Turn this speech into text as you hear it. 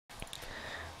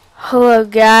Hello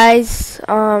guys,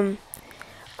 I'm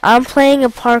playing a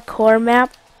parkour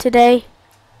map today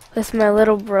with my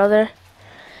little brother,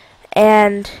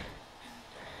 and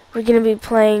we're gonna be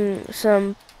playing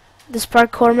this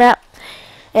parkour map,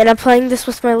 and I'm playing this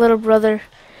with my little brother.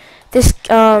 This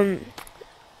parkour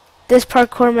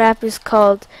map is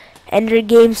called Ender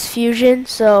Games Fusion,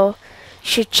 so you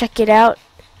should check it out.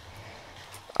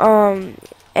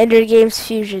 Ender Games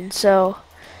Fusion,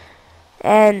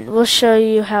 and we'll show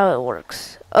you how it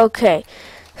works. Okay,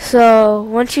 so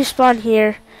once you spawn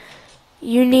here,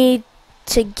 you need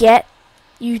to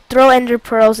you throw ender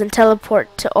pearls and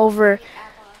teleport to over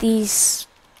these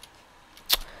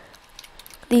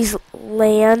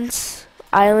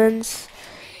islands,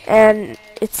 and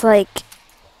it's like,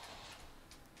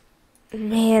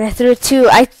 man, I threw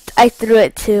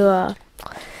it too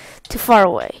far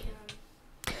away,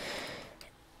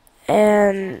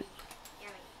 and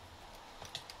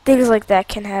things like that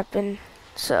can happen.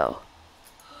 So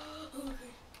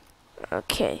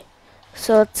okay,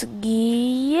 so let's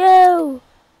go.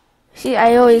 See,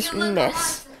 I always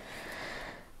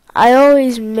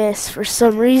miss for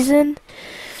some reason,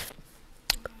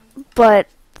 but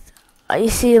you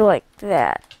see, like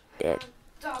that,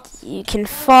 you can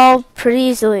fall pretty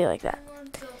easily like that.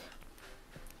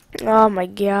 Oh my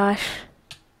gosh,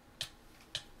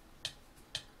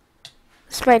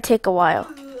 this might take a while.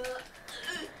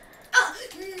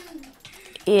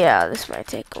 Yeah, this might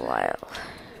take a while.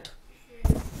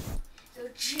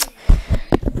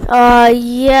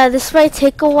 Yeah, this might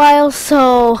take a while,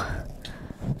 so...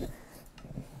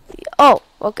 Oh,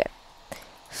 okay.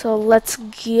 So let's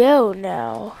go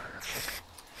now.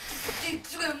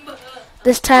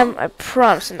 This time, I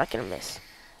promise I'm not gonna miss.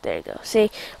 There you go.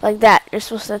 See, like that. You're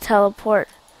supposed to teleport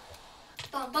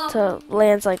to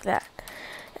lands like that.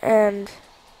 And...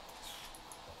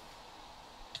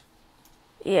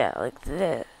 yeah, like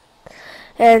that.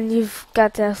 And you've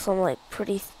got to have some, like,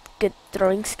 pretty good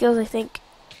throwing skills, I think.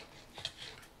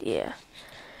 Yeah.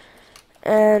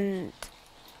 And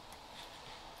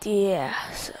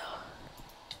yeah, so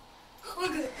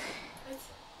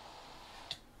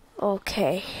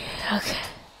okay.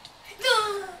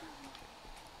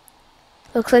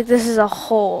 Looks like this is a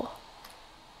hole.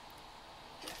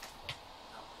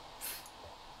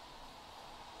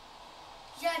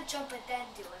 Yeah, jump it, then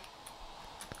do it.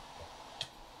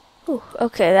 Ooh,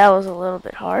 okay, that was a little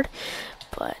bit hard,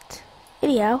 but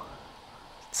anyhow,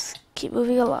 let's keep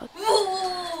moving along.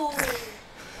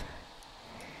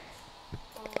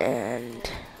 And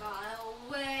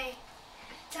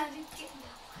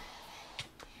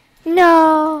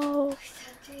no.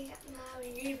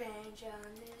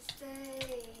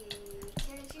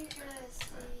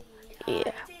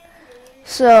 Yeah.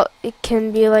 So it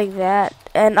can be like that,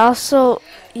 and also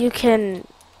you can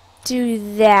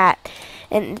do that,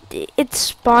 and it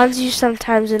spawns you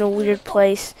sometimes in a weird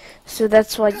place, so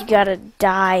that's why you gotta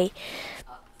die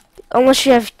unless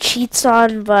you have cheats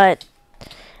on. But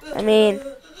I mean,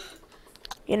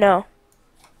 you know,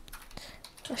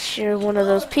 unless you're one of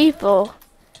those people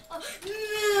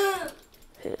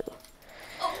who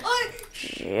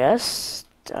just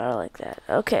are like that.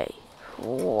 Okay,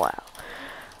 wow.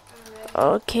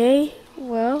 Okay,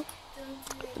 well,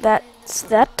 that's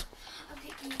that.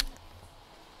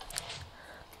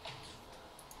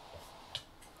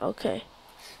 Okay.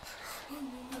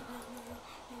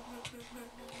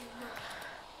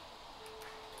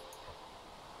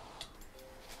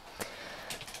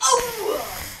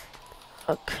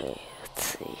 Okay, let's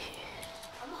see.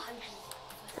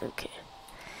 Okay.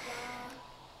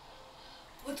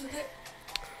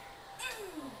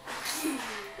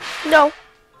 No.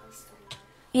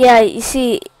 Yeah, you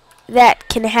see, that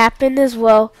can happen as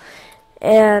well,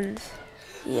 and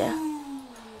yeah.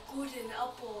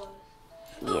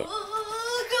 Yeah.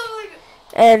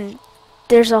 And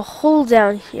there's a hole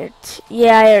down here.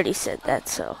 Yeah, I already said that,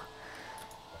 so.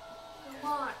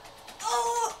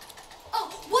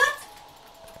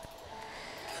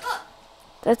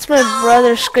 That's my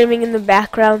brother screaming in the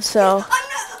background, so.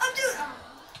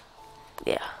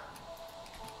 Yeah.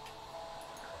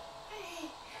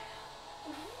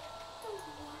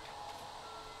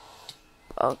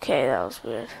 Okay, that was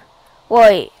weird.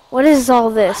 Wait, what is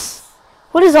all this?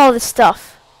 What is all this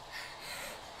stuff?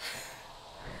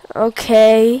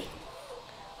 Okay.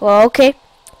 Well, okay.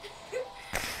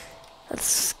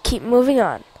 Let's keep moving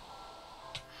on.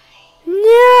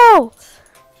 No!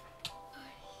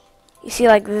 You see,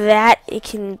 like that, it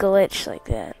can glitch like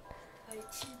that.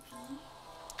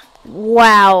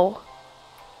 Wow.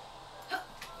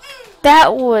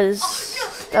 That was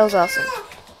awesome.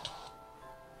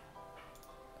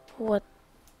 What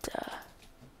the?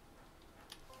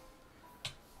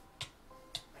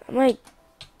 I'm like,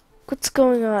 what's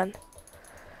going on?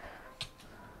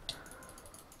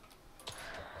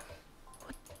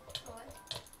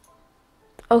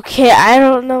 Okay, I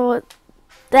don't know what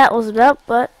that was about,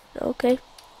 but okay.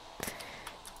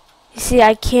 You see,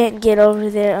 I can't get over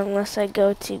there unless I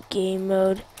go to game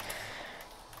mode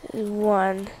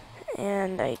 1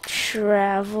 and I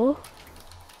travel.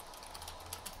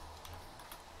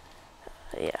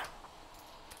 Yeah.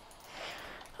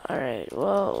 Alright,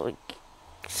 well,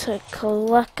 to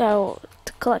collect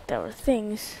our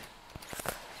things.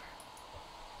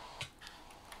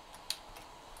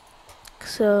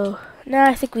 So now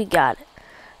I think we got it.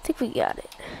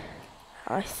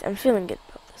 I'm feeling good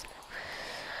about this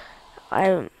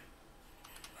now.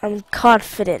 I'm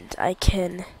confident I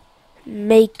can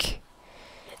make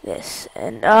this.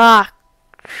 And now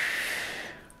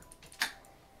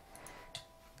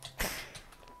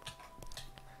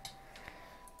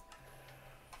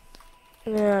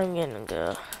I'm gonna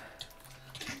go.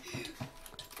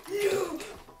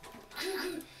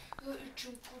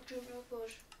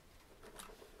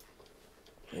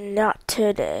 Not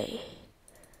today.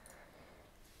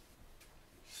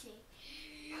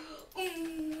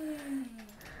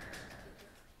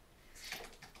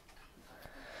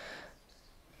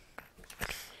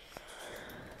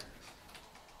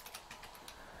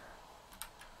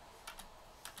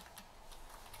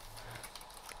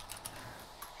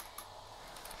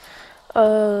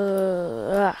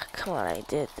 Come on, I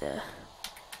did the.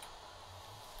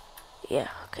 Yeah,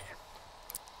 okay.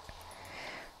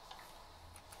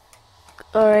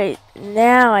 Alright,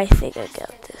 now I think I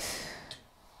got this.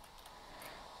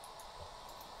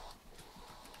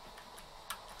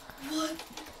 What?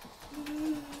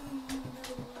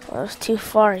 Well, that was too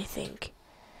far, I think.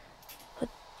 What?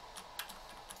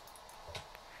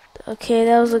 Okay,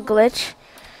 that was a glitch.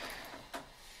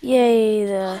 Yay,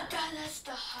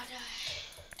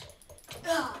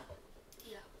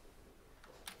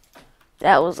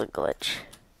 that was a glitch.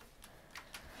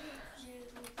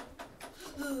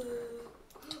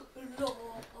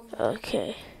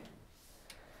 Okay.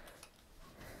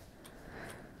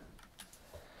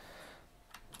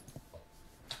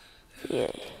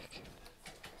 Yay.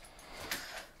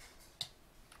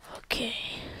 Okay.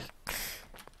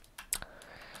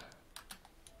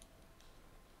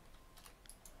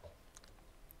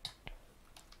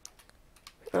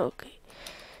 Okay.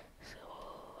 So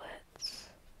let's.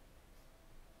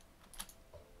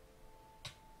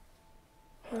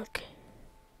 Okay.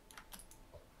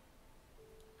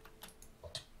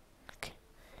 Okay.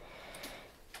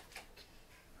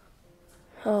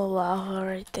 Oh, lava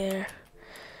right there.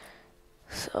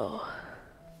 So,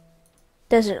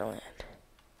 desert land.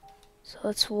 So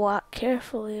let's walk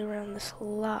carefully around this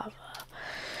lava.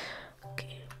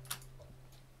 Okay.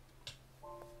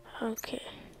 Okay.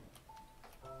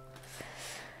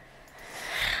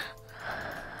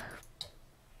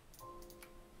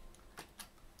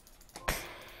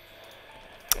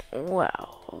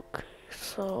 Wow. Okay.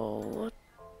 So what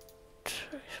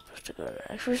are we supposed to go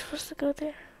next? Are we supposed to go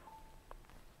there?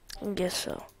 I guess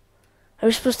so. Are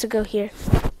we supposed to go here?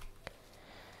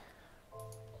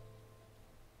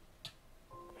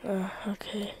 Okay.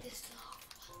 Okay.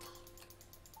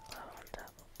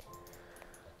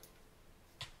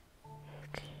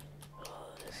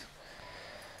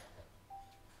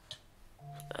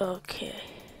 Okay.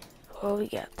 Well, we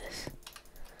got this.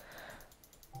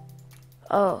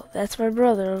 Oh, that's my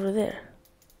brother over there.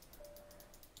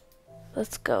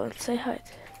 Let's go and say hi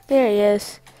to him. There he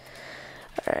is.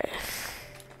 Alright.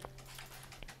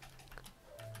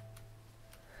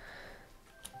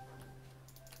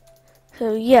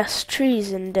 So, yes,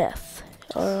 trees and death.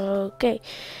 Okay.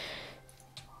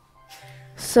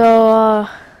 So,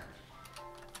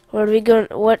 where do we go?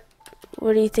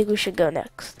 Where do you think we should go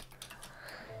next?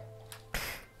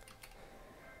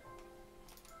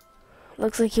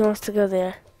 Looks like he wants to go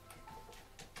there.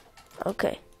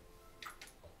 Okay.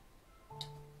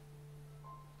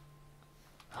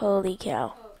 Holy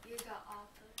cow.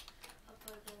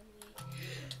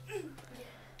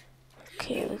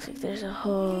 Okay, looks like there's a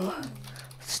whole.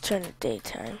 Let's turn it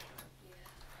daytime.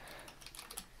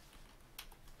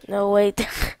 No, wait.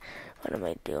 What am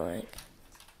I doing?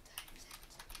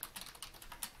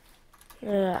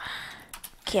 Ugh.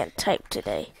 Can't type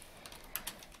today.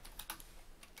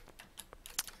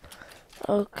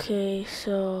 Okay,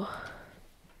 so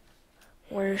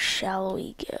where shall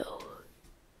we go?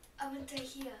 I went to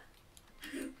here.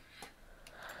 I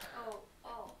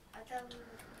thought we were.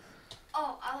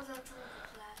 Oh, I was on top of the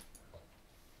flat.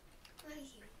 Where are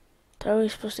you? How are we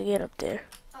supposed to get up there?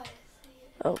 Oh, I see you.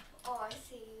 Oh. Oh, I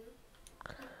see you.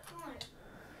 Come on.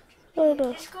 Oh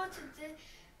no. Just go to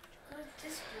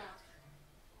this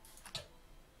block.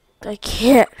 I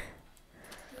can't. Do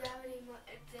you have any more?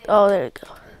 Oh, there we go.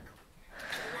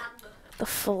 Flag. The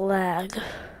flag. Oh,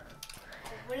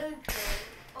 where do we go?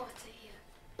 Oh, it's here.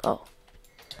 Oh.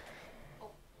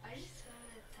 Oh, I just saw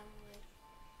that somewhere.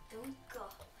 Don't go.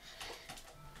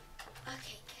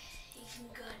 Okay, you can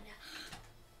go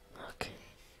now. Okay.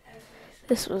 Everybody's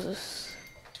This was a s-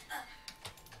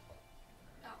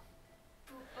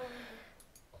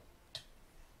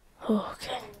 oh,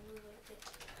 okay.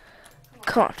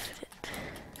 Confident.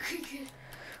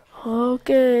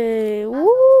 Okay.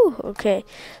 Woo. Okay.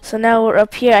 So now we're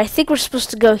up here. I think we're supposed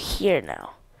to go here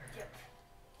now.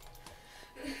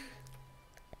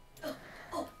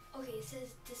 Oh, okay, it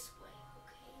says this way,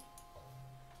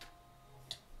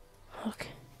 okay? Okay.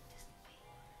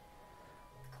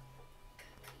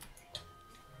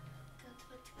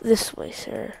 This way,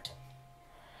 sir.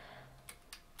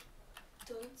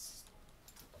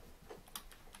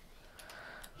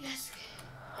 Yes.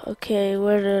 Okay,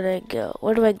 where did I go?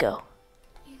 Where do I go?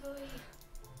 You go here.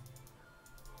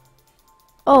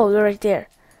 Oh, you're right there.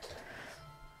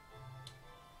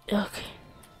 Okay.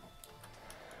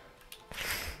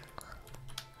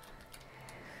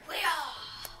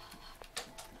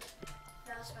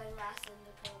 That was my last in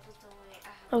the poll, but don't worry, I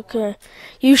have Okay.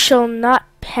 You shall not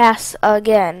pass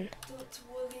again. one. Don't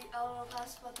worry, I will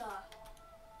pass by that.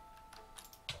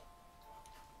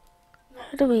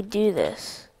 How do we do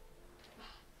this?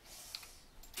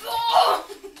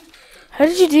 How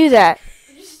did you do that?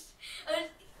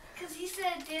 Because he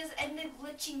said there's ender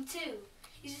glitching too.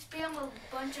 You just spam a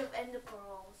bunch of ender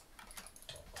pearls.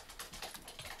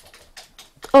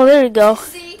 Oh, there you go.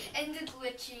 See? Ender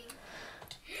glitching.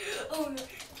 Oh no.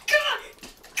 Come on!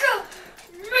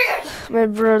 Go! My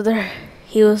brother,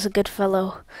 he was a good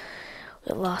fellow.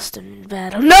 We lost him in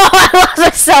battle. No, I lost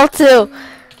myself too.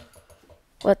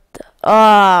 What the?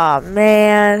 Oh,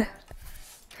 man.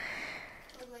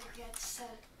 Like we had to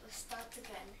start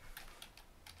again.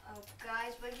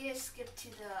 Guys, we're gonna skip to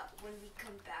when we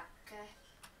come back, okay?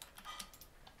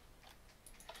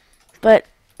 But,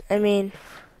 I mean,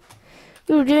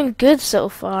 we were doing good so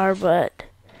far, but...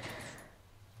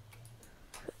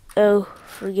 Oh,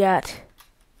 forgot.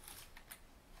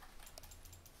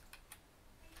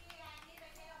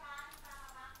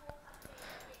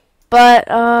 But,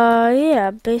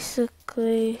 yeah,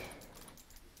 basically,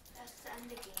 That's the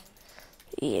end of the game.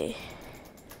 yeah. You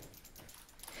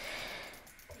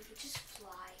can just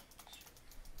fly.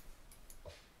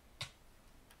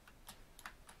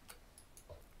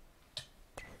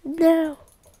 No.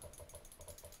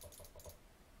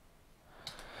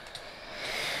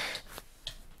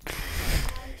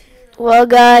 Well,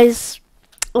 guys,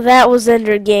 that was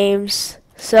Ender Games.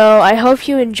 So, I hope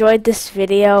you enjoyed this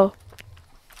video.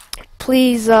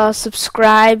 Please,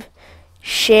 subscribe,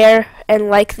 share, and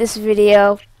like this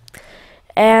video.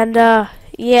 And,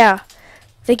 yeah.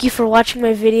 Thank you for watching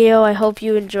my video. I hope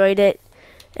you enjoyed it.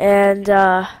 And,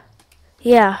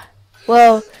 yeah.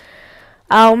 Well,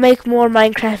 I'll make more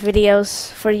Minecraft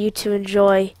videos for you to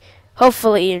enjoy.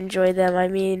 Hopefully you enjoy them. I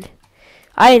mean,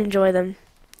 I enjoy them.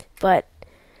 But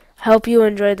I hope you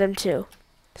enjoy them too.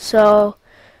 So,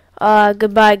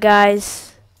 goodbye,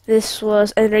 guys. This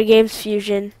was Ender Games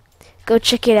Fusion. Go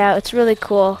check it out. It's really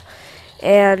cool.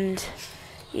 And,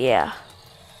 yeah.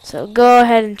 So, go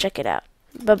ahead and check it out.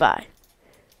 Bye-bye.